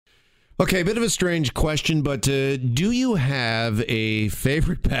Okay, a bit of a strange question, but do you have a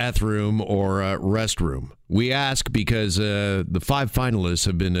favorite bathroom or restroom? We ask because the 5 finalists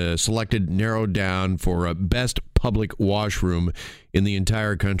have been selected, narrowed down for best public washroom in the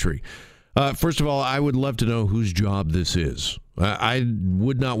entire country. First of all, I would love to know whose job this is. I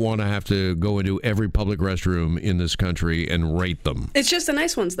would not want to have to go into every public restroom in this country and rate them. It's just the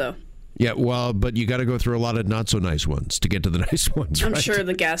nice ones, though. Yeah, well, but you got to go through a lot of not so nice ones to get to the nice ones, right? I'm sure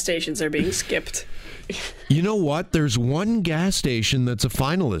the gas stations are being skipped. You know what? There's one gas station that's a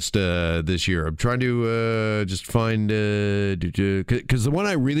finalist this year. I'm trying to just find... Because the one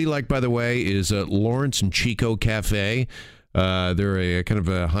I really like, by the way, is Lawrence and Chico Cafe. They're a kind of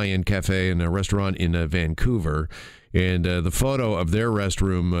a high-end cafe and a restaurant in Vancouver. And the photo of their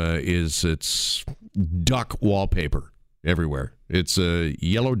restroom it's duck wallpaper everywhere. It's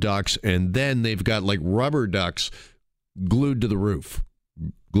yellow ducks, and then they've got like rubber ducks glued to the roof,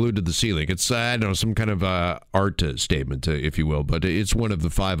 glued to the ceiling. It's, I don't know, some kind of art statement, if you will, but it's one of the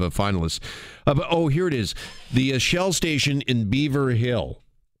 5 finalists. Here it is. The Shell station in Beaver Hill.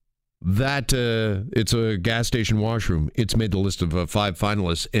 That, it's a gas station washroom. It's made the list of 5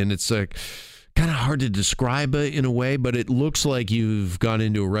 finalists, and it's kind of hard to describe in a way, but it looks like you've gone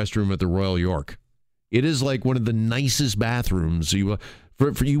into a restroom at the Royal York. It is like one of the nicest bathrooms. You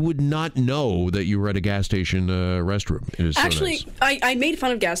would not know that you were at a gas station restroom. It is Actually, so nice. I made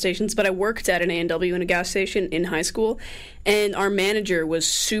fun of gas stations, but I worked at an A&W in a gas station in high school, and our manager was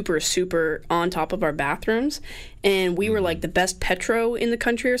super, super on top of our bathrooms, and we were like the best Petro in the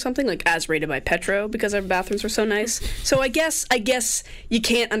country or something, like as rated by Petro, because our bathrooms were so nice. So I guess you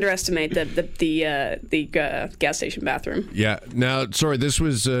can't underestimate the gas station bathroom. Yeah. Now, sorry, this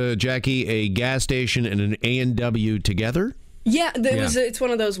was, Jackie, a gas station and an A&W together? Yeah, it's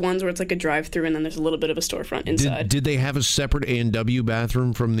one of those ones where it's like a drive-through and then there's a little bit of a storefront inside. Did they have a separate A&W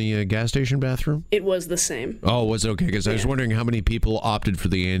bathroom from the gas station bathroom? It was the same. Oh, was it? Okay, because I was wondering how many people opted for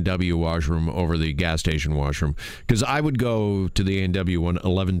the A&W washroom over the gas station washroom. Because I would go to the A&W one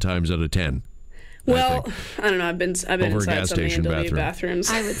 11 times out of 10. Well, I don't know. I've been inside some A&W bathrooms.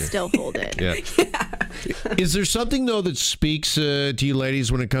 I would still hold it. Yeah. Is there something, though, that speaks to you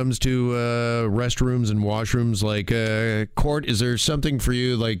ladies when it comes to restrooms and washrooms? Like, Court, is there something for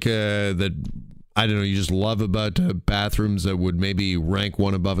you, like, that, I don't know, you just love about bathrooms that would maybe rank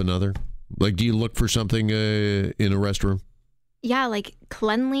one above another? Like, do you look for something in a restroom? Yeah, like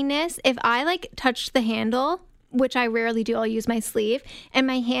cleanliness. If I, like, touch the handle, which I rarely do, I'll use my sleeve, and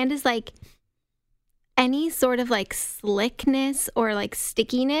my hand is, like, any sort of like slickness or like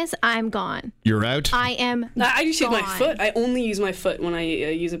stickiness, I'm gone. You're out? I am I just gone. use my foot. I only use my foot when I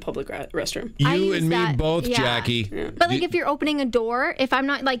use a public restroom. You and me both, yeah. Jackie. Yeah. But like if you're opening a door, if I'm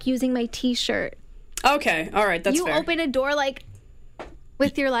not like using my t-shirt. Okay, all right, that's fair. You open a door like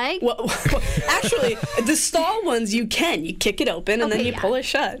with your leg? Well, actually, the stall ones you can. You kick it open and then you pull it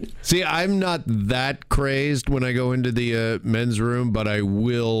shut. See, I'm not that crazed when I go into the men's room, but I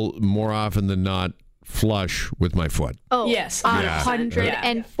will more often than not flush with my foot. Oh, yes.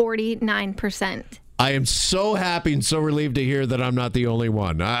 149%. I am so happy and so relieved to hear that I'm not the only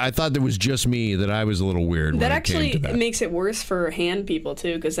one. I thought it was just me, that I was a little weird. That actually makes it worse for hand people,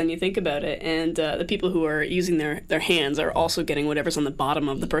 too, because then you think about it, and the people who are using their hands are also getting whatever's on the bottom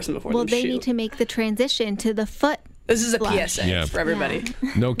of the person before Well, them they shoe. need to make the transition to the foot. This is a PSA for everybody.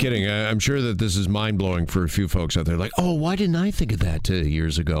 Yeah. No kidding. I'm sure that this is mind-blowing for a few folks out there. Like, oh, why didn't I think of that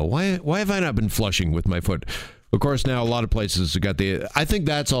years ago? Why have I not been flushing with my foot? Of course, now a lot of places have got I think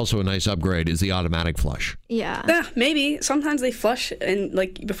that's also a nice upgrade, is the automatic flush. Yeah. Maybe. Sometimes they flush and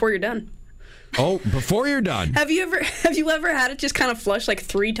like before you're done. Oh, before you're done. Have you ever had it just kind of flush like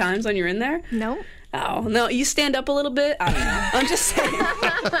 3 times when you're in there? No. Oh, no, you stand up a little bit? I don't know. I'm just saying.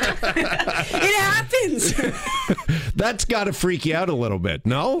 It happens. That's got to freak you out a little bit,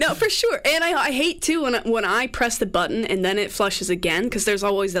 no? No, for sure. And I hate, too, when I press the button and then it flushes again, because there's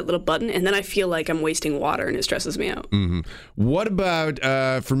always that little button, and then I feel like I'm wasting water, and it stresses me out. Mm-hmm. What about,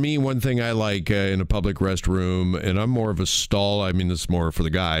 for me, one thing I like in a public restroom, and I'm more of a stall, I mean, this is more for the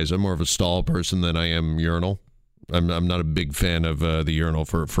guys, I'm more of a stall person than I am urinal. I'm not a big fan of the urinal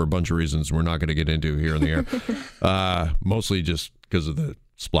for a bunch of reasons we're not going to get into here in the air. Mostly just because of the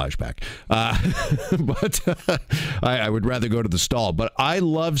splashback. But I would rather go to the stall. But I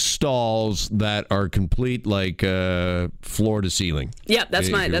love stalls that are complete, like floor to ceiling. Yeah, that's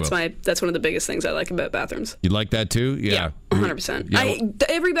one of the biggest things I like about bathrooms. You like that too? Yeah. 100%. Yeah.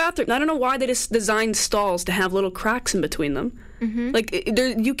 Every bathroom. I don't know why they just designed stalls to have little cracks in between them. Mm-hmm. Like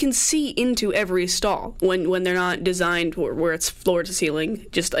you can see into every stall when they're not designed where it's floor to ceiling,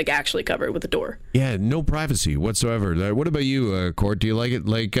 just like actually covered with a door. Yeah, no privacy whatsoever. What about you, Court? Do you like it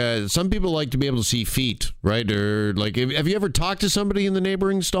Like some people like to be able to see feet, right? Or like, have you ever talked to somebody in the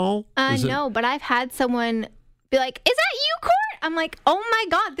neighboring stall? No, but I've had someone be like, "Is that you, Court?" I'm like, "Oh my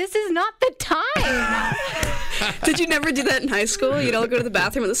God, this is not the time." Did you never do that in high school? You'd all go to the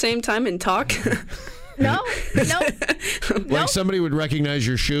bathroom at the same time and talk? No. Like somebody would recognize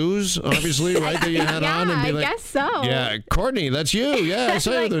your shoes, obviously, right, that you had on, and be like, I guess so. "Yeah, Courtney, that's you." Yeah, I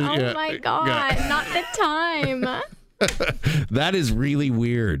saw like, you. oh my God, not the time. That is really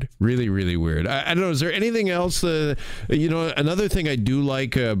weird. Really, really weird. I don't know. Is there anything else? Another thing I do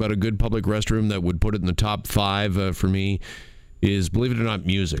like about a good public restroom that would put it in the top 5 for me is, believe it or not,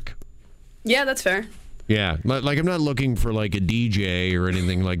 music. Yeah, that's fair. Yeah, like I'm not looking for like a DJ or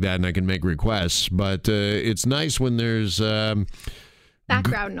anything like that, and I can make requests. But it's nice when there's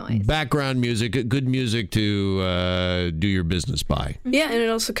background noise, background music, good music to do your business by. Yeah, and it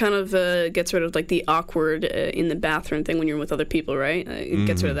also kind of gets rid of like the awkward in the bathroom thing when you're with other people, right? It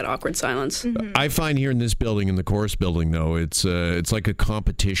gets rid of that awkward silence. I find here in this building, in the Chorus building, though, it's like a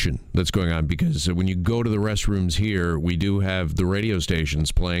competition that's going on, because when you go to the restrooms here, we do have the radio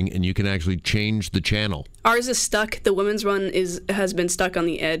stations playing, and you can actually change the channel. Ours is stuck. The women's one has been stuck on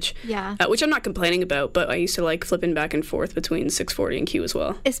the edge. Yeah. Which I'm not complaining about, but I used to like flipping back and forth between 640 and Q as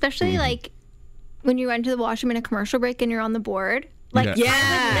well. Especially like when you run to the washroom in a commercial break and you're on the board. Like, yeah.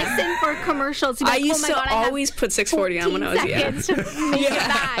 I would listen for commercials. To be I like, used oh my God, to always put 640 on when I was seconds to make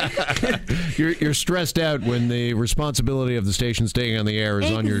it back. You're stressed out when the responsibility of the station staying on the air is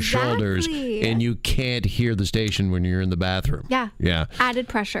on your shoulders, and you can't hear the station when you're in the bathroom. Yeah. Added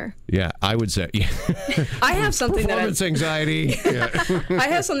pressure. Yeah, I would say. Yeah. I have something performance anxiety. Yeah. I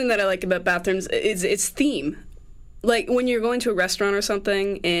have something that I like about bathrooms. It's theme. Like when you're going to a restaurant or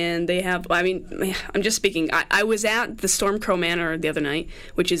something and they have, I mean, I'm just speaking. I was at the Stormcrow Manor the other night,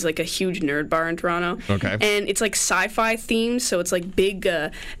 which is like a huge nerd bar in Toronto. Okay. And it's like sci-fi themed, so it's like big,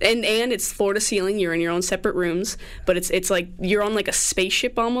 and it's floor to ceiling. You're in your own separate rooms, but it's like you're on like a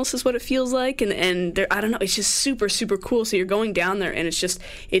spaceship almost is what it feels like. And there, I don't know, it's just super, super cool. So you're going down there and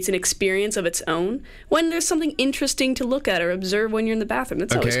it's an experience of its own when there's something interesting to look at or observe when you're in the bathroom.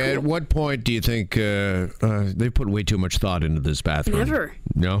 That's always cool. At what point do you think they put way too much thought into this bathroom? Never.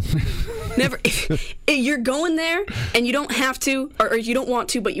 No? Never. If you're going there and you don't have to, or you don't want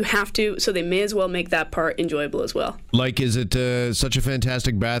to, but you have to, so they may as well make that part enjoyable as well. Like, is it such a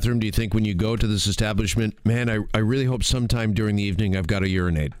fantastic bathroom? Do you think when you go to this establishment, man, I really hope sometime during the evening I've got to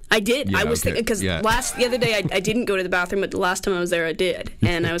urinate? I did. Yeah, I was thinking, because the other day I didn't go to the bathroom, but the last time I was there I did.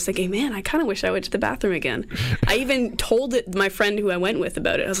 And I was thinking, man, I kind of wish I went to the bathroom again. I even told my friend who I went with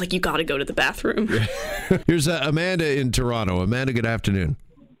about it. I was like, you got to go to the bathroom. Here's Amanda in Toronto. Amanda, good afternoon.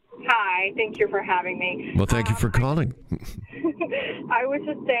 Hi, thank you for having me. Well, thank you for calling. I was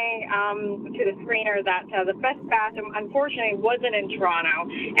just saying to the screener that the best bathroom, unfortunately, wasn't in Toronto,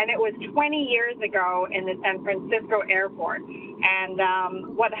 and it was 20 years ago in the San Francisco airport. And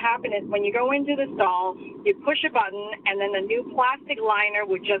what happened is when you go into the stall, you push a button, and then the new plastic liner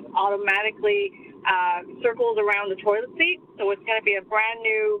would just automatically circles around the toilet seat. So it's going to be a brand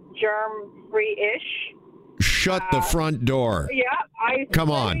new germ-free-ish. Shut the front door. Yeah, Come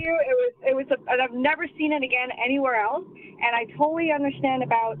on. It was, and I've never seen it again anywhere else. And I totally understand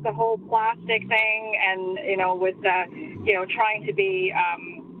about the whole plastic thing, and with trying to be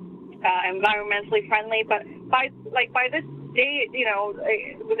environmentally friendly. But by this day,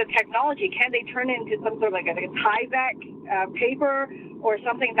 with the technology, can they turn it into some sort of like a Tyvek paper or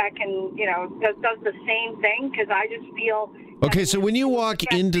something that can does the same thing? Because I just feel. Okay, so when you walk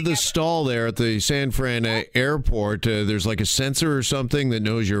into the stall there at the San Fran airport, there's like a sensor or something that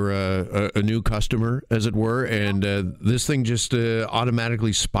knows you're a new customer, as it were, and this thing just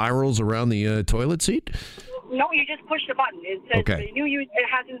automatically spirals around the toilet seat? No, you just push the button. It says it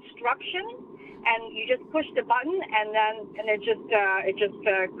has instructions, and you just push the button, and it just just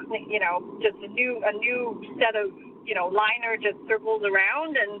a new set of liner just circles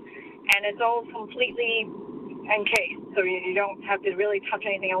around, and it's all completely encased, so you don't have to really touch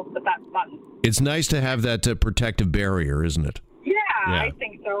anything else but that button. It's nice to have that protective barrier, isn't it? Yeah, I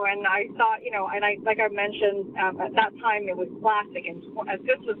think so. And I thought, and like I mentioned, at that time it was plastic, and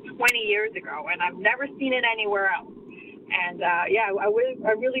this was 20 years ago, and I've never seen it anywhere else. And I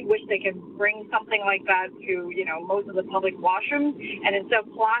really wish they could bring something like that to most of the public washrooms, and instead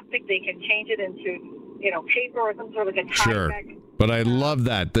of plastic, they can change it into paper or some sort of like a Tyvek. Sure. But I love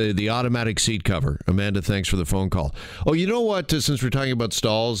that, the automatic seat cover. Amanda, thanks for the phone call. Oh, you know what? Since we're talking about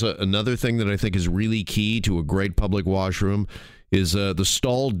stalls, another thing that I think is really key to a great public washroom is the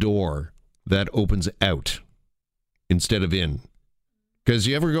stall door that opens out instead of in. Because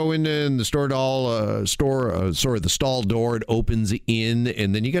you ever go in the the stall door, it opens in,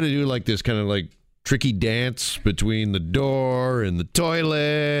 and then you got to do like this kind of like tricky dance between the door and the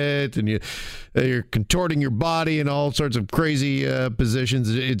toilet, and you're contorting your body in all sorts of crazy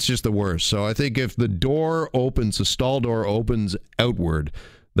positions. It's just the worst. So I think if the stall door opens outward,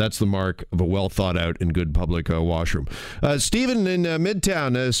 that's the mark of a well thought out and good public washroom. Stephen in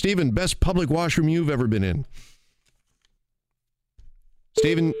Midtown. Stephen, best public washroom you've ever been in?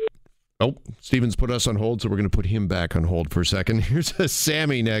 Stephen. Oh, Stephen's put us on hold, so we're going to put him back on hold for a second. Here's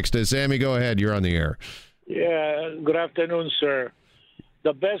Sammy next. Sammy, go ahead. You're on the air. Yeah, good afternoon, sir.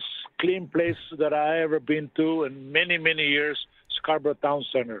 The best clean place that I ever been to in many, many years, Scarborough Town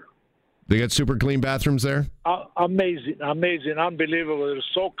Center. They got super clean bathrooms there? Amazing, unbelievable. They're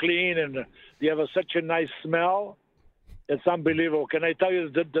so clean, and they have such a nice smell. It's unbelievable. Can I tell you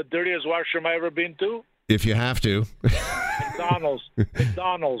the dirtiest washroom I ever been to? If you have to. McDonald's.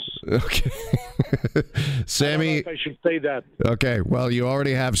 Okay. Sammy. I don't know if I should say that. Okay. Well, you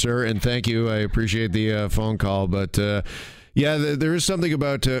already have, sir, and thank you. I appreciate the phone call. But, yeah, there is something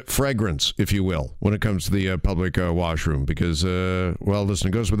about fragrance, if you will, when it comes to the public washroom. Because, well, listen,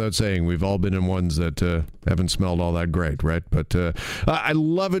 it goes without saying, we've all been in ones that haven't smelled all that great, right? But I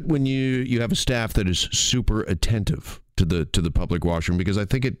love it when you have a staff that is super attentive to the public washroom, because I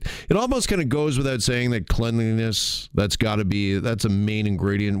think it almost kind of goes without saying that cleanliness, that's a main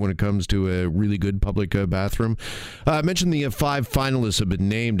ingredient when it comes to a really good public bathroom. I mentioned the 5 finalists have been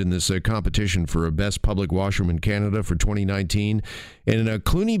named in this competition for a best public washroom in Canada for 2019, and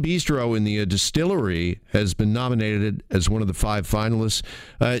Clooney Bistro in the distillery has been nominated as one of the 5 finalists.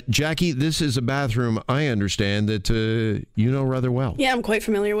 Jackie, this is a bathroom I understand that you know rather well. Yeah, I'm quite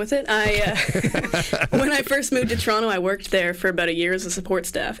familiar with it. When I first moved to Toronto, I worked there for about a year as a support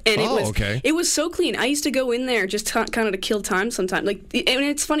staff, and it was so clean. I used to go in there just kind of to kill time sometimes. And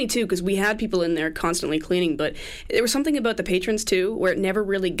it's funny too, because we had people in there constantly cleaning, but there was something about the patrons too where it never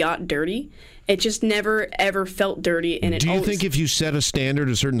really got dirty. It just never ever felt dirty. And do you think if you set a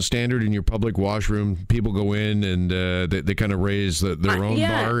certain standard in your public washroom, people go in and they kind of raise their own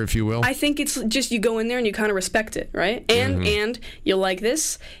bar, if you will? I think it's just you go in there and you kind of respect it, right? And you'll like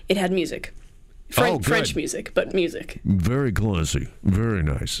this. It had music. French music, but music. Very classy. Very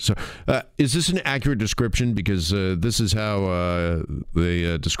nice. So, is this an accurate description? Because this is how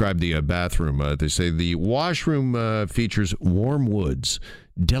they describe the bathroom. They say the washroom features warm woods,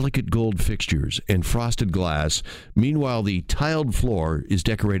 delicate gold fixtures, and frosted glass. Meanwhile, the tiled floor is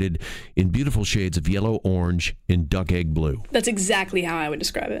decorated in beautiful shades of yellow, orange, and duck egg blue. That's exactly how I would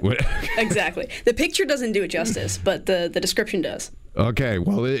describe it. Exactly. The picture doesn't do it justice, but the description does. Okay,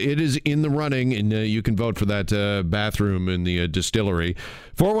 well, it is in the running, and you can vote for that bathroom in the distillery.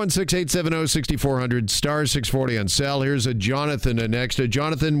 416-870-6400, star 640 on cell. Here's Jonathan next.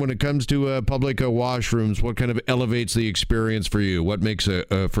 Jonathan, when it comes to public washrooms, what kind of elevates the experience for you? What makes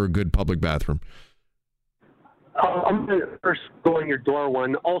for a good public bathroom? I'm going to first go on your door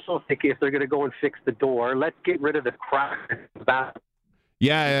one. Also, think if they're going to go and fix the door, let's get rid of the crack in the bathroom.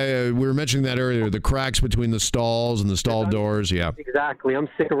 Yeah, we were mentioning that earlier, the cracks between the stalls and the stall doors, yeah. Exactly. I'm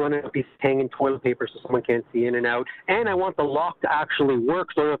sick of running up these hanging toilet paper so someone can't see in and out. And I want the lock to actually work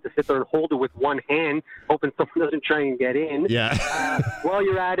so I don't have to sit there and hold it with one hand, hoping someone doesn't try and get in. Yeah. While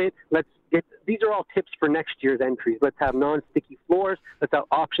you're at it, these are all tips for next year's entries. Let's have non-sticky floors. Let's have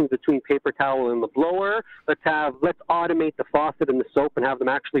options between paper towel and the blower. Let's automate the faucet and the soap and have them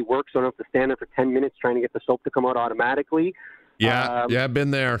actually work so I don't have to stand there for 10 minutes trying to get the soap to come out automatically. Yeah, I've been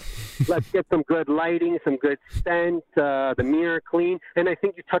there. Let's get some good lighting, some good scent, the mirror clean. And I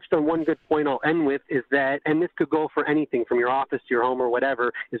think you touched on one good point I'll end with is that, and this could go for anything from your office to your home or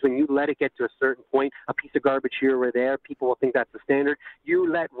whatever, is when you let it get to a certain point, a piece of garbage here or there, people will think that's the standard.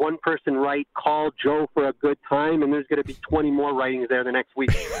 You let one person write, call Joe for a good time, and there's going to be 20 more writings there the next week.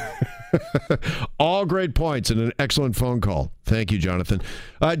 All great points and an excellent phone call. Thank you, Jonathan.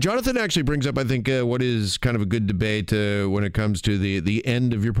 Jonathan actually brings up, I think, what is kind of a good debate when it comes to the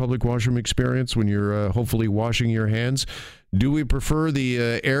end of your public washroom experience when you're hopefully washing your hands. Do we prefer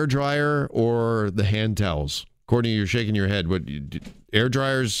the air dryer or the hand towels? Courtney, you're shaking your head. What air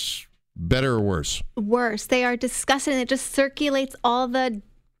dryers better or worse? Worse. They are disgusting. It just circulates all the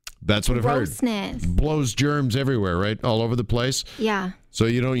That's what grossness. I've heard. Blows germs everywhere, right? All over the place. Yeah. So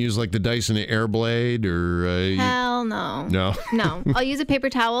you don't use like the Dyson Airblade or... Hell no. No? No. I'll use a paper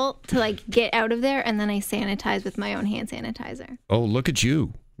towel to like get out of there, and then I sanitize with my own hand sanitizer. Oh, look at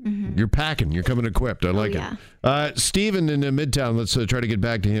you. Mm-hmm. You're packing. You're coming equipped. I like it. Stephen in Midtown, let's try to get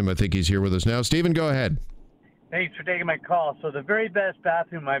back to him. I think he's here with us now. Stephen, go ahead. Thanks for taking my call. So the very best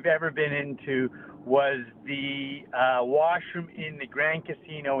bathroom I've ever been into was the washroom in the Grand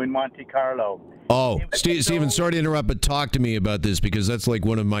Casino in Monte Carlo. Oh, Stephen, sorry to interrupt, but talk to me about this because that's like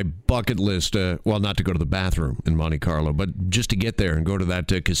one of my bucket list. Well, not to go to the bathroom in Monte Carlo, but just to get there and go to that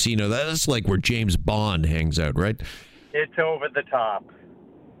casino. That's like where James Bond hangs out, right? It's over the top.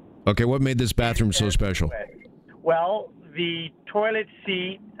 Okay, what made this bathroom so special? Well, the toilet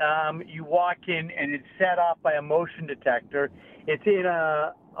seat, you walk in and it's set off by a motion detector. It's in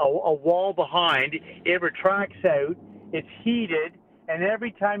a wall behind. It retracts out. It's heated. And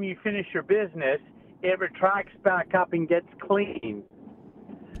every time you finish your business, it retracts back up and gets clean.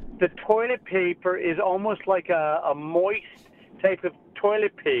 The toilet paper is almost like a moist type of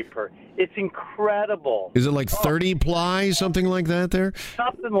toilet paper. It's incredible. Is it like 30 ply, something like that there?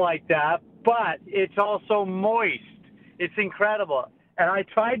 Something like that, but it's also moist. It's incredible. And I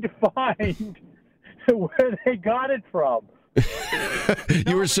tried to find where they got it from.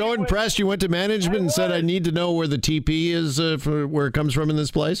 You were so impressed you went to management and said, I need to know where the TP is, for where it comes from in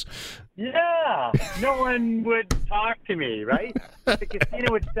this place? Yeah. No one would talk to me, right? The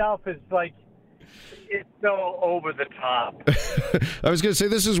casino itself is like, it's so over the top. I was going to say,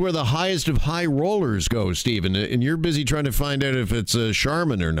 this is where the highest of high rollers go, Stephen, and you're busy trying to find out if it's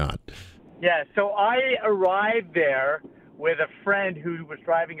Charmin or not. Yeah, so I arrived there with a friend who was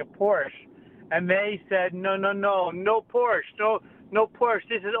driving a Porsche, and they said, no Porsche, no Porsche.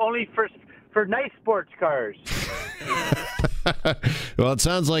 This is only for nice sports cars. Well, it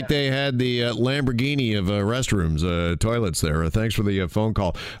sounds like they had the Lamborghini of restrooms, toilets there. Thanks for the phone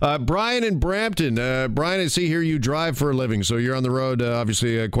call. Brian in Brampton. Brian, I see here you drive for a living, so you're on the road,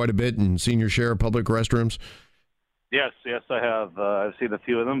 obviously, quite a bit and seen your share of public restrooms. Yes, I have. I've seen a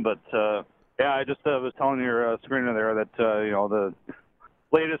few of them, but yeah, I just was telling your screener there that the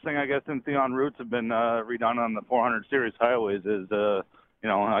latest thing I guess since the en routes have been redone on the 400 series highways is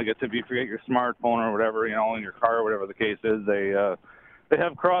I guess if you forget your smartphone or whatever in your car or whatever the case is, they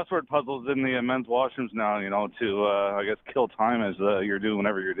have crossword puzzles in the men's washrooms now to I guess kill time as you're doing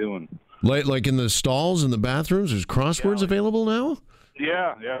whatever you're doing. Like in the stalls in the bathrooms, there's crosswords available now.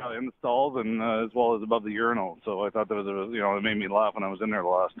 Yeah, in the stalls and as well as above the urinal. So I thought that was it made me laugh when I was in there the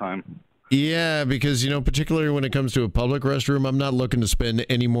last time. Yeah, because particularly when it comes to a public restroom, I'm not looking to spend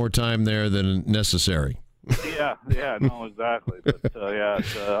any more time there than necessary. Yeah, no, exactly. But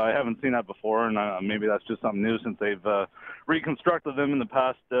I haven't seen that before, and maybe that's just something new since they've reconstructed them in the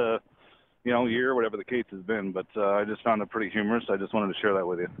past year, whatever the case has been. But I just found it pretty humorous. I just wanted to share that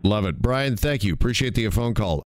with you. Love it, Brian. Thank you. Appreciate the phone call.